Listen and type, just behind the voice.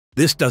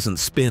This doesn't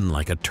spin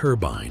like a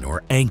turbine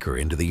or anchor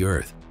into the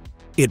earth.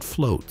 It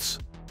floats,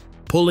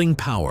 pulling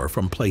power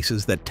from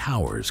places that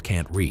towers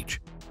can't reach.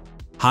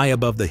 High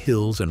above the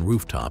hills and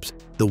rooftops,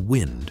 the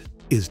wind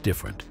is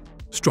different,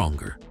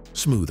 stronger,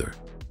 smoother,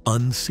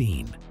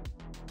 unseen.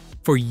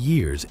 For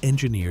years,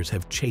 engineers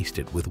have chased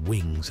it with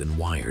wings and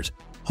wires,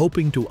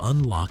 hoping to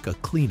unlock a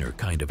cleaner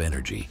kind of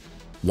energy,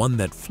 one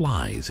that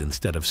flies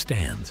instead of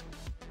stands.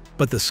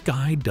 But the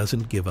sky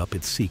doesn't give up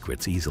its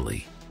secrets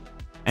easily.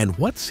 And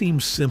what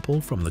seems simple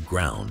from the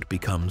ground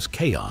becomes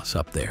chaos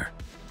up there.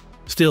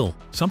 Still,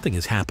 something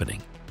is happening,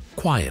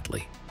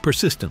 quietly,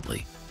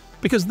 persistently,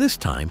 because this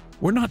time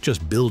we're not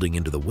just building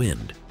into the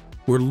wind,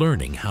 we're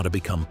learning how to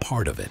become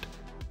part of it.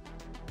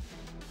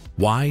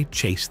 Why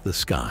chase the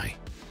sky?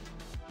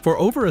 For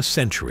over a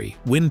century,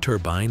 wind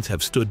turbines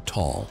have stood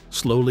tall,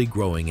 slowly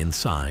growing in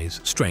size,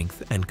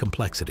 strength, and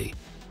complexity.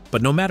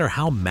 But no matter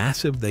how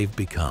massive they've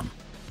become,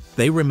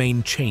 they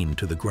remain chained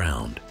to the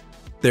ground.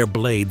 Their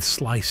blades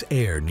slice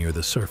air near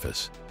the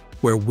surface,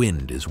 where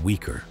wind is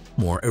weaker,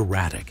 more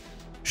erratic,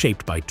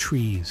 shaped by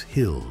trees,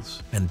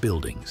 hills, and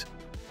buildings.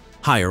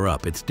 Higher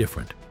up, it's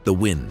different. The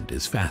wind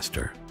is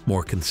faster,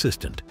 more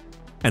consistent,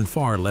 and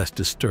far less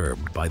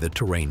disturbed by the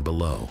terrain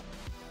below.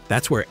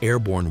 That's where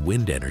airborne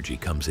wind energy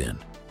comes in.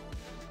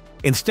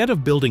 Instead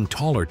of building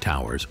taller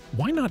towers,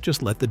 why not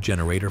just let the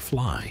generator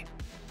fly?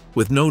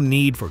 With no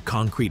need for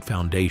concrete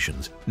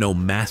foundations, no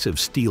massive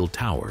steel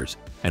towers,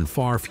 and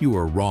far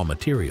fewer raw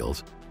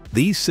materials,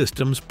 these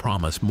systems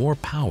promise more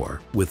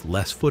power with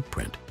less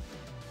footprint.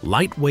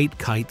 Lightweight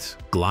kites,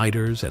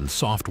 gliders, and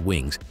soft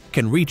wings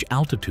can reach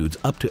altitudes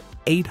up to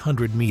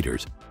 800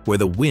 meters, where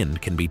the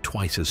wind can be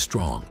twice as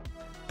strong.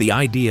 The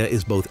idea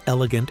is both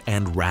elegant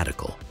and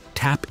radical.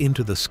 Tap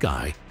into the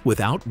sky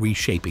without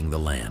reshaping the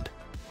land.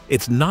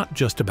 It's not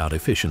just about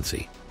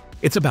efficiency.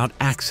 It's about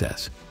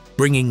access,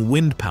 bringing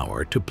wind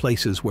power to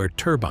places where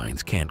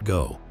turbines can't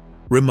go.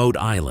 Remote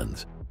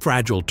islands,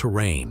 fragile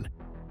terrain,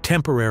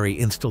 temporary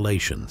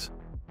installations.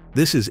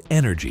 This is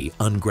energy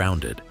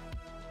ungrounded.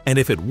 And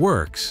if it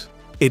works,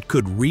 it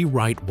could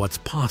rewrite what's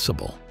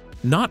possible,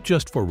 not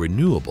just for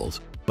renewables,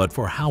 but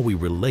for how we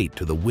relate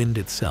to the wind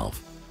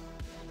itself.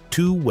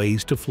 Two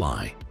ways to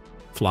fly: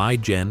 fly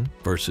gen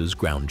versus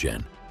ground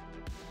gen.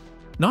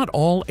 Not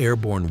all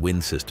airborne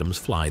wind systems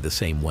fly the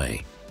same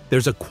way.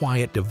 There's a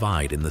quiet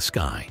divide in the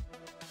sky.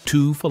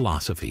 Two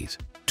philosophies,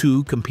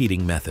 two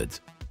competing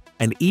methods,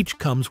 and each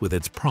comes with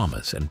its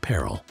promise and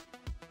peril.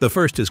 The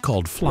first is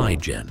called fly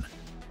gen.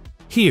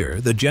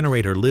 Here, the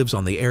generator lives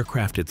on the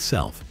aircraft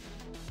itself.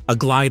 A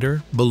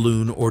glider,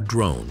 balloon, or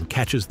drone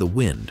catches the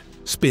wind,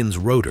 spins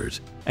rotors,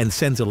 and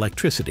sends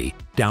electricity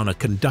down a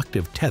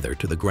conductive tether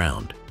to the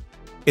ground.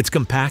 It's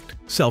compact,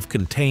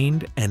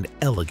 self-contained, and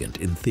elegant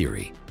in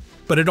theory.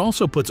 But it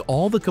also puts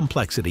all the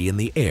complexity in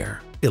the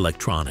air: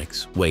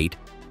 electronics, weight,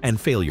 and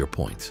failure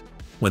points.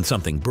 When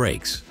something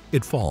breaks,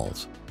 it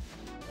falls.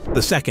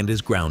 The second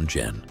is ground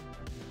gen.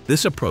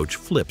 This approach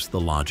flips the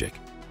logic.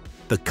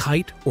 The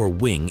kite or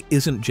wing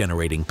isn't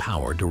generating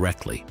power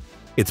directly.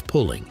 It's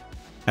pulling.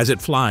 As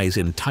it flies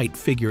in tight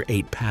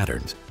figure-8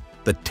 patterns,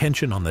 the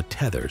tension on the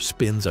tether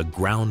spins a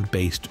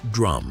ground-based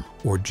drum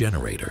or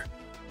generator.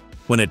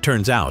 When it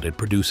turns out, it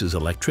produces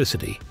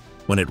electricity.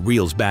 When it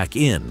reels back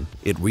in,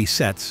 it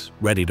resets,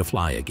 ready to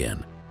fly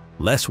again.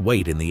 Less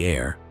weight in the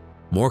air,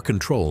 more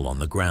control on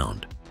the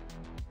ground.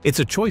 It's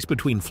a choice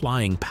between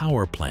flying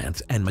power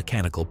plants and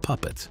mechanical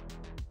puppets,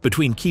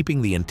 between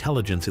keeping the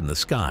intelligence in the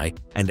sky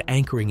and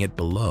anchoring it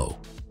below.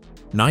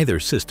 Neither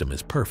system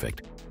is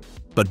perfect,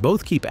 but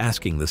both keep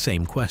asking the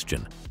same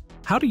question: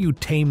 how do you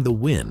tame the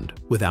wind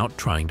without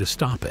trying to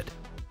stop it?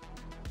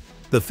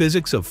 The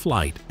physics of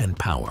flight and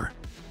power.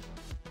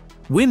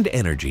 Wind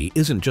energy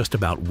isn't just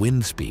about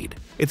wind speed,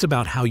 it's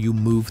about how you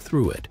move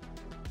through it.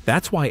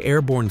 That's why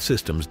airborne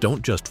systems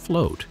don't just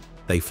float,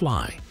 they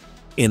fly.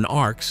 In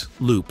arcs,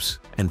 loops,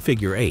 and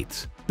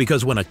figure-8s,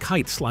 because when a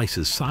kite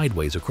slices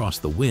sideways across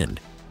the wind,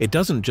 it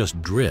doesn't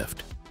just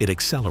drift, it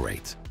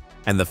accelerates.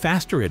 And the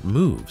faster it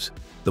moves,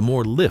 the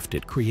more lift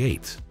it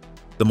creates.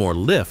 The more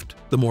lift,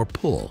 the more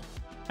pull.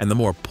 And the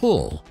more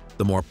pull,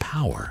 the more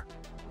power.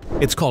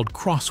 It's called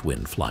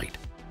Crosswind Flight,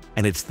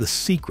 and it's the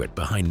secret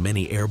behind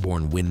many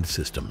airborne wind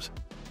systems.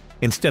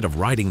 Instead of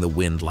riding the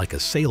wind like a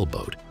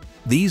sailboat,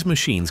 these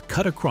machines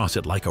cut across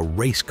it like a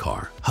race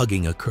car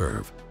hugging a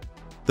curve.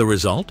 The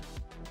result?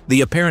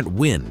 The apparent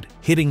wind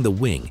hitting the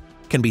wing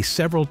can be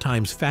several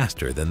times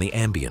faster than the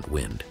ambient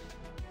wind.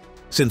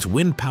 Since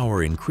wind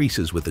power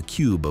increases with the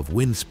cube of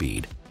wind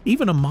speed,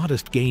 even a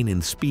modest gain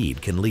in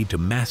speed can lead to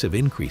massive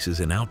increases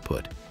in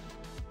output.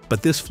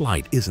 But this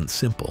flight isn't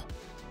simple.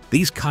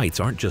 These kites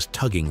aren't just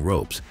tugging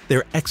ropes,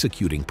 they're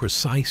executing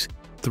precise,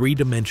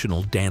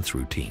 three-dimensional dance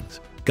routines,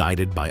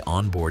 guided by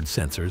onboard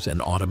sensors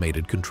and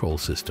automated control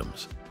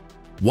systems.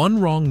 One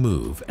wrong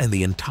move and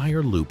the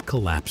entire loop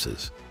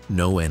collapses.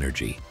 No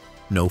energy,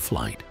 no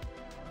flight.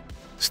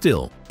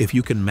 Still, if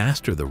you can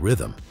master the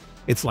rhythm,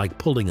 it's like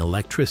pulling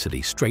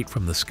electricity straight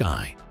from the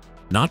sky,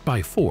 not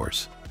by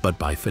force, but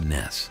by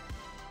finesse.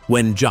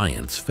 When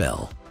giants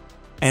fell.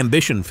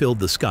 Ambition filled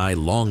the sky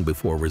long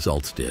before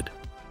results did.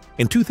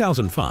 In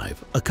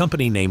 2005, a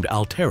company named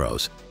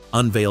Alteros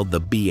unveiled the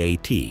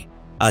BAT,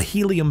 a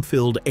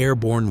helium-filled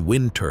airborne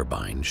wind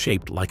turbine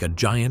shaped like a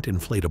giant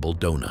inflatable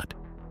donut.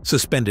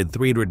 Suspended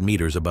 300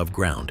 meters above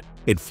ground,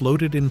 it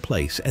floated in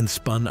place and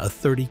spun a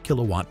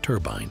 30-kilowatt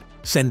turbine,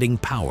 sending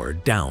power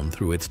down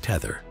through its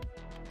tether.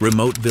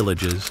 Remote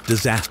villages,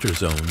 disaster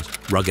zones,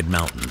 rugged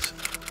mountains.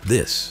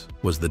 This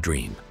was the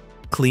dream.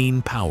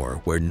 Clean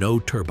power where no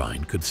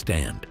turbine could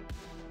stand.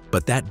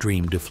 But that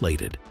dream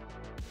deflated.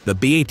 The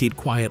BAT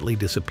quietly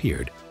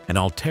disappeared, and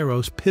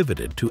Alteros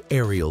pivoted to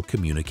aerial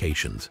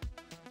communications.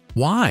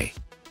 Why?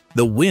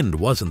 The wind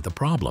wasn't the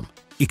problem.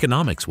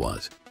 Economics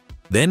was.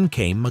 Then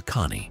came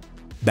Makani.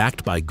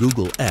 Backed by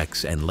Google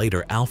X and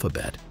later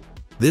Alphabet,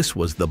 this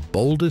was the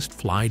boldest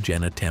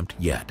fly-gen attempt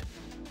yet.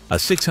 A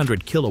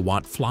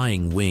 600-kilowatt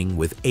flying wing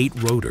with 8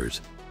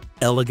 rotors,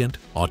 elegant,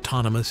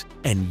 autonomous,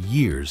 and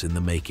years in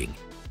the making.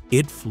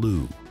 It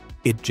flew.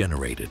 It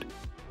generated.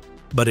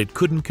 But it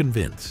couldn't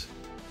convince.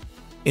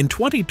 In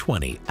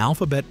 2020,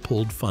 Alphabet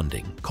pulled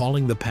funding,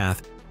 calling the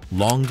path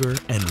longer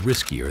and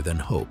riskier than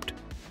hoped.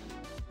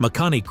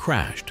 Makani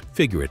crashed,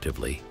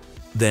 figuratively,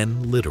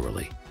 then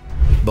literally.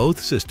 Both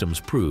systems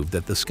proved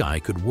that the sky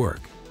could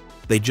work.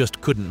 They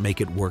just couldn't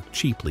make it work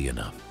cheaply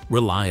enough,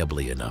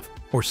 reliably enough,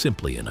 or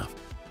simply enough.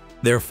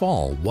 Their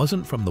fall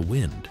wasn't from the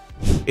wind.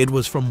 It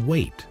was from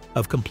weight,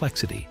 of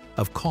complexity,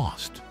 of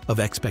cost, of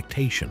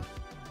expectation.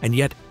 And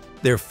yet,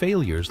 their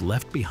failures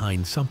left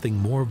behind something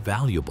more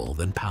valuable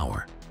than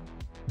power.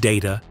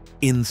 Data,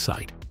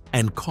 insight,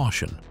 and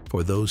caution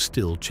for those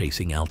still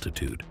chasing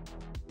altitude.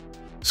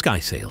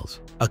 SkySails,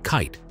 a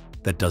kite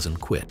that doesn't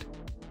quit.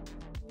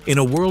 In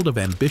a world of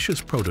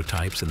ambitious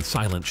prototypes and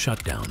silent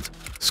shutdowns,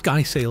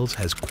 SkySails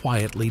has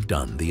quietly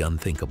done the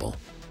unthinkable.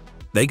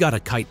 They got a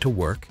kite to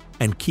work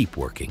and keep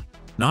working.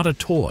 Not a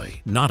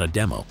toy, not a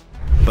demo,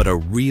 but a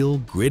real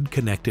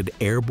grid-connected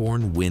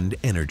airborne wind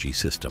energy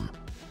system.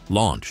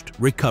 Launched,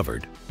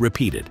 recovered,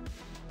 repeated.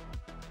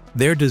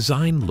 Their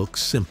design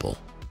looks simple.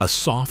 A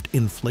soft,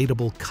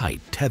 inflatable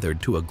kite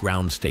tethered to a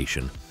ground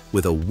station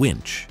with a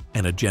winch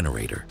and a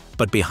generator.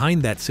 But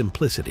behind that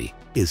simplicity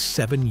is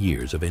 7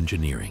 years of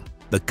engineering.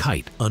 The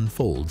kite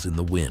unfolds in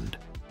the wind,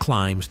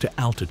 climbs to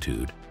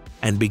altitude,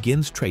 and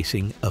begins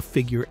tracing a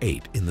figure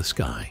 8 in the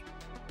sky.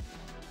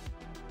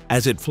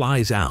 As it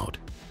flies out,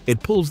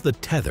 it pulls the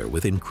tether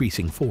with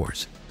increasing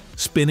force,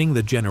 spinning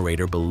the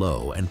generator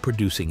below and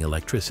producing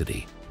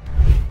electricity.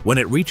 When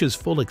it reaches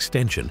full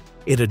extension,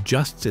 it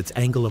adjusts its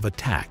angle of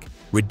attack,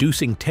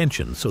 reducing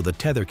tension so the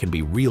tether can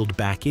be reeled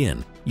back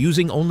in,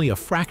 using only a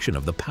fraction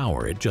of the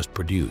power it just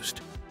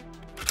produced.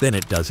 Then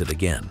it does it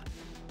again.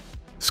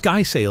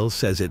 SkySails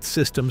says its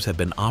systems have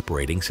been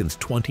operating since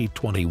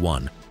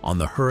 2021 on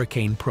the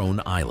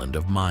hurricane-prone island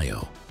of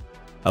Mayo,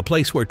 a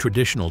place where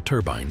traditional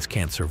turbines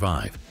can't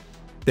survive.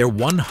 Their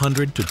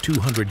 100 to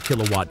 200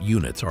 kilowatt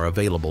units are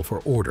available for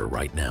order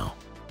right now.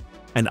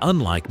 And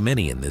unlike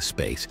many in this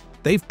space,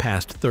 they've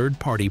passed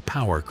third-party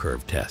power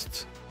curve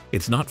tests.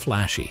 It's not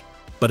flashy,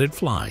 but it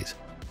flies.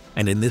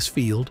 And in this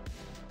field,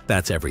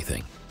 that's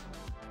everything.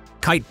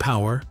 Kite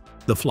Power,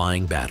 the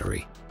flying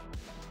battery.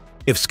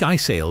 If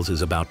SkySails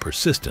is about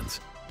persistence,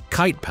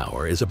 Kite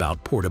Power is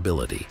about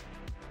portability.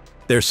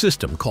 Their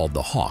system, called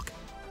the Hawk,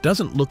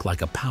 doesn't look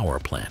like a power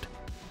plant.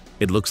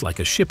 It looks like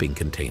a shipping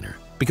container,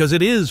 because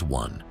it is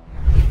one.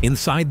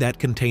 Inside that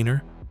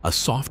container, a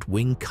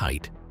soft-wing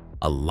kite,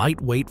 a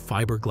lightweight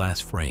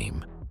fiberglass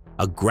frame,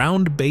 a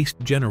ground-based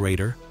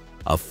generator,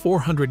 a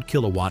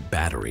 400-kilowatt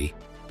battery,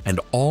 and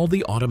all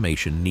the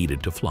automation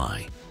needed to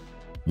fly.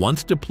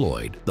 Once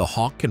deployed, the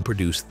Hawk can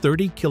produce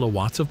 30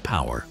 kilowatts of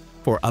power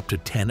for up to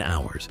 10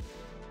 hours.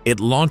 It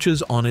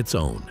launches on its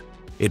own.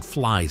 It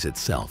flies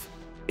itself.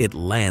 It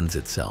lands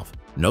itself.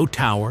 No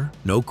tower,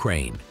 no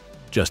crane,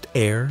 just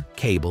air,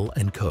 cable,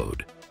 and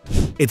code.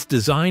 It's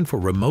designed for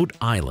remote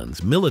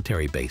islands,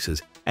 military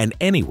bases, and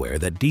anywhere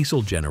that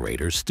diesel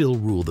generators still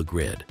rule the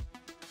grid.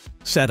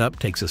 Setup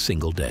takes a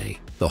single day.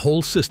 The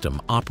whole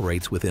system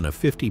operates within a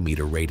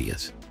 50-meter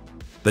radius.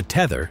 The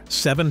tether,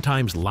 7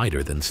 times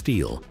lighter than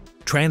steel,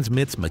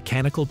 transmits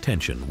mechanical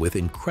tension with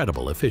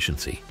incredible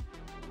efficiency.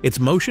 Its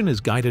motion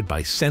is guided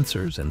by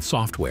sensors and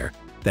software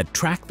that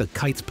track the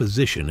kite's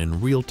position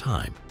in real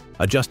time,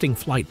 adjusting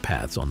flight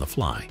paths on the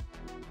fly.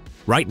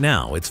 Right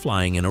now, it's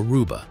flying in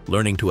Aruba,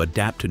 learning to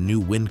adapt to new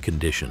wind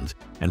conditions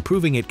and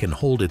proving it can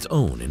hold its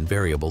own in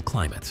variable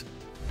climates.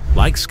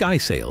 Like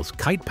SkySails,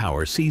 Kite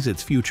Power sees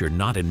its future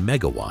not in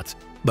megawatts,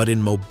 but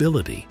in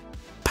mobility,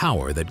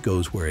 power that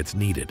goes where it's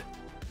needed,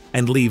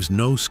 and leaves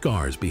no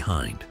scars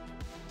behind,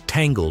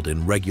 tangled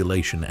in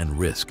regulation and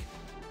risk.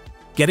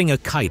 Getting a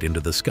kite into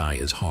the sky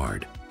is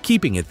hard.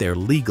 Keeping it there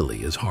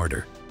legally is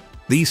harder.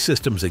 These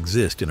systems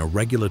exist in a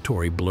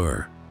regulatory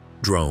blur.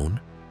 Drone,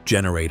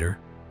 generator,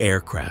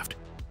 aircraft.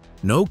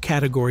 No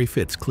category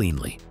fits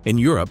cleanly. In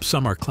Europe,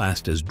 some are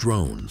classed as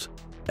drones.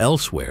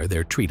 Elsewhere,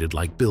 they're treated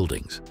like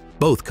buildings.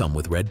 Both come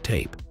with red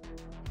tape.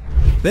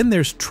 Then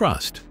there's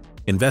trust.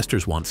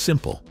 Investors want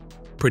simple,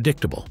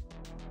 predictable.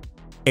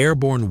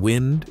 Airborne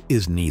wind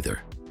is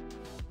neither.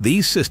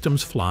 These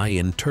systems fly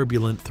in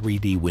turbulent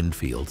 3D wind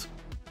fields.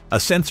 A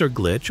sensor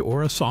glitch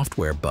or a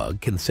software bug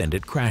can send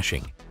it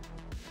crashing.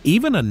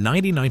 Even a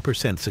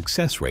 99%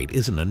 success rate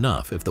isn't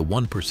enough if the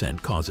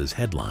 1% causes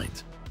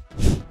headlines.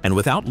 And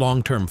without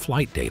long-term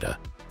flight data,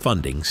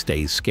 funding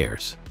stays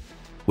scarce.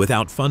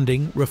 Without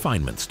funding,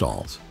 refinement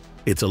stalls.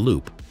 It's a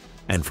loop,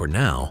 and for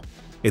now,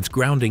 it's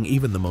grounding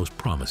even the most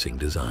promising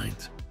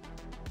designs.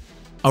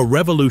 A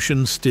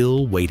revolution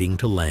still waiting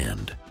to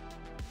land.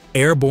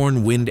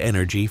 Airborne wind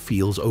energy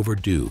feels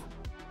overdue.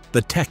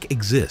 The tech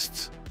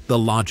exists, the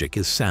logic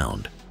is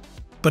sound,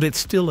 but it's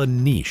still a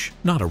niche,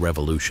 not a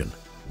revolution.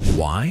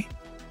 Why?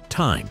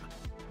 Time.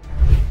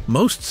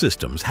 Most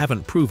systems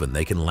haven't proven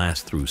they can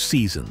last through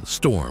seasons,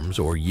 storms,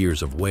 or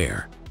years of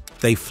wear.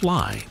 They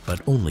fly,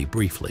 but only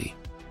briefly.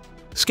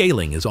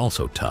 Scaling is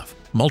also tough.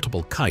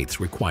 Multiple kites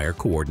require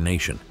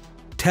coordination.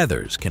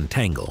 Tethers can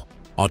tangle.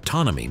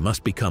 Autonomy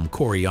must become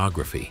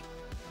choreography.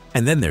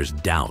 And then there's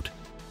doubt.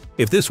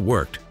 If this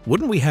worked,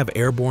 wouldn't we have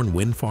airborne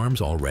wind farms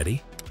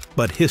already?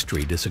 But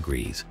history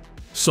disagrees.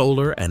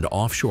 Solar and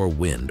offshore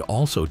wind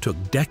also took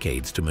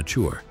decades to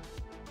mature.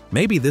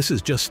 Maybe this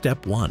is just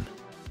step one.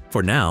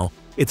 For now,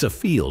 it's a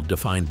field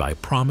defined by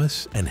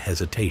promise and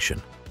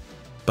hesitation.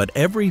 But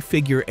every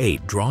figure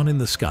 8 drawn in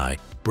the sky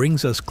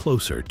brings us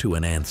closer to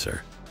an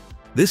answer.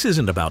 This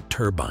isn't about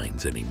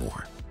turbines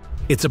anymore.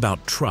 It's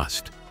about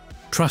trust.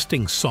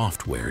 Trusting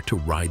software to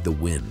ride the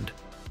wind.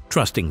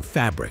 Trusting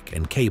fabric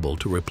and cable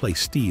to replace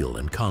steel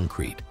and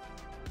concrete.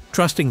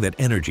 Trusting that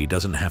energy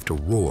doesn't have to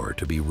roar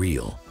to be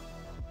real.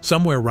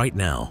 Somewhere right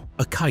now,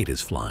 a kite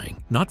is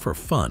flying, not for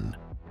fun,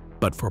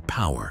 but for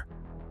power.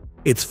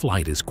 Its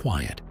flight is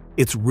quiet,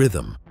 its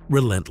rhythm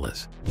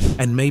relentless,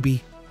 and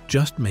maybe,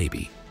 just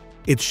maybe,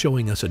 it's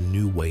showing us a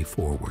new way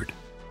forward.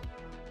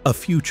 A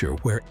future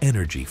where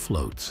energy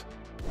floats,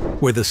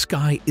 where the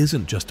sky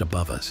isn't just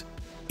above us,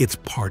 it's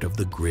part of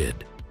the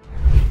grid.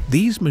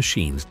 These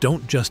machines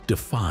don't just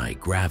defy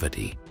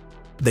gravity,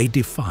 they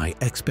defy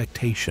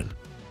expectation.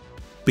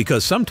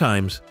 Because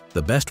sometimes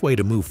the best way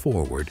to move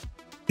forward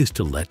is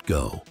to let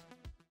go.